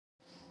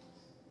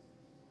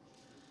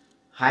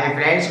Hi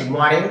friends, good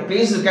morning.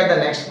 Please look at the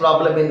next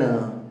problem in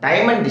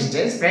time and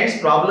distance.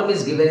 Friends, problem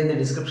is given in the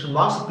description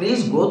box.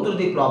 Please go through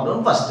the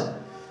problem first.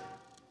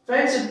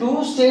 Friends,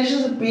 two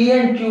stations P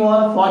and Q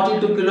are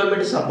 42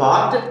 kilometers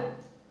apart,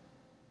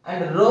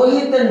 and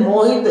Rohit and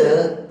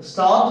Mohit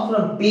start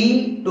from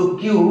P to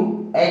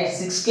Q at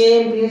 6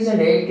 kmph and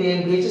 8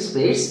 kmph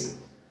speeds.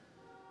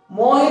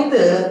 Mohit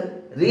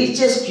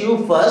reaches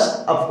Q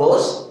first, of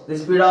course. The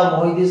speed of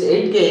Mohit is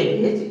 8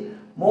 kmph.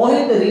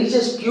 Mohit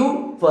reaches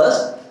Q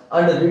first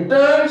and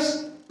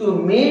returns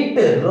to meet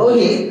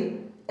Rohit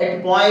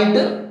at point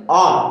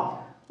R.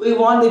 We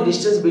want the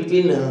distance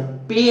between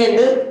P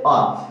and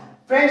R.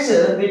 Friends,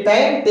 the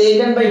time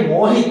taken by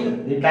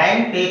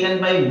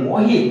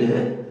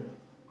Mohit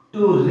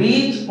to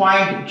reach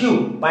point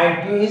Q.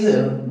 Point Q is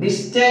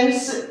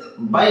distance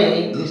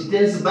by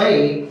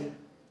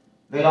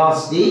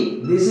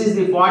velocity. This is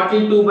the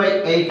 42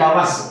 by 8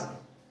 hours.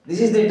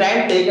 This is the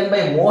time taken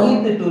by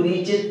Mohit to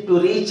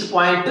reach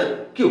point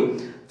Q.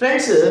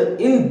 Friends,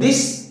 in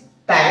this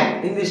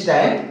time,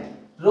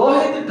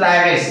 Rohit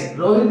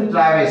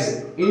travels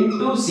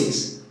into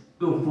 6,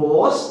 to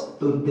 4s,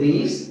 to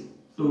 3s,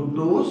 to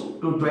 2s,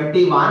 to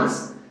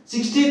 21s,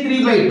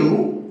 63 by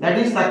 2, that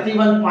is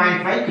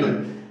 31.5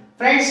 km.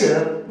 Friends,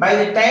 by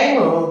the time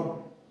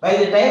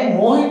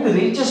Mohit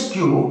reaches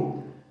Q,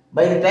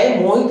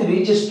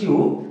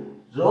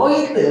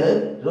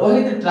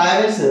 Rohit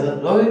travels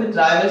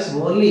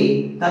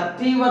only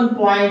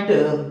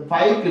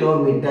 31.5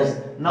 kilometers.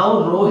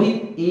 Now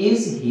Rohit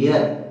is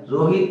here.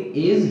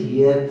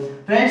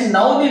 Friends,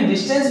 now the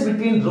distance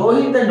between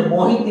Rohit and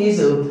Mohit is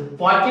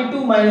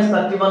 42 minus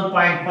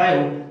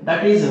 31.5,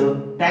 that is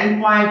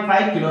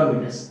 10.5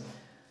 kilometers.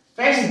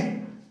 Friends,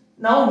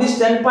 now this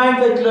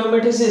 10.5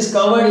 kilometers is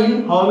covered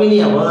in how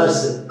many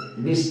hours?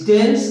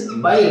 Distance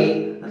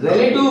by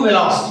relative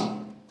velocity.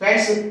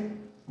 Friends,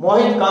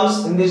 Mohit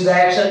comes in this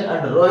direction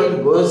and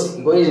Rohit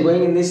is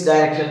going in this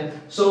direction.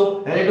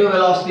 So relative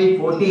velocity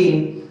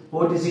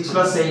 46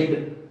 plus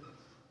 8,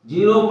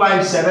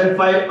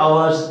 0.75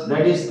 hours,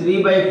 that is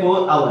 3 by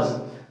 4 hours.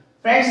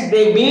 Friends,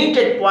 they meet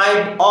at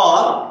point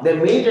R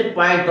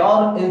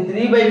in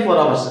 3 by 4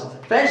 hours.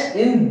 Friends,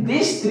 in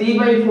this 3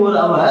 by 4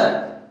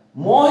 hour,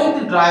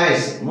 Mohit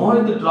travels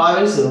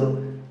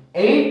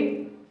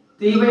 3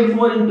 by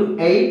 4 into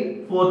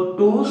 8, 4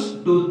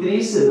 2s, 2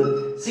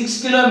 3s,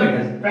 6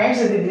 kilometers.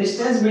 Friends, the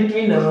distance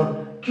between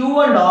Q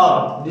and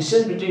R is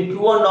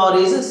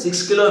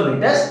 6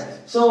 kilometers.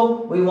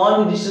 So we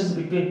want the distance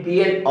between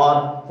P and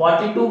R,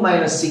 42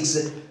 minus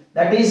 6,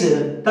 that is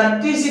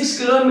 36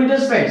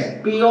 kilometers, friends.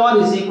 PR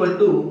is equal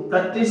to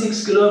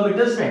 36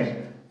 kilometers, friends.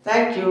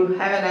 Thank you.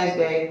 Have a nice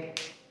day.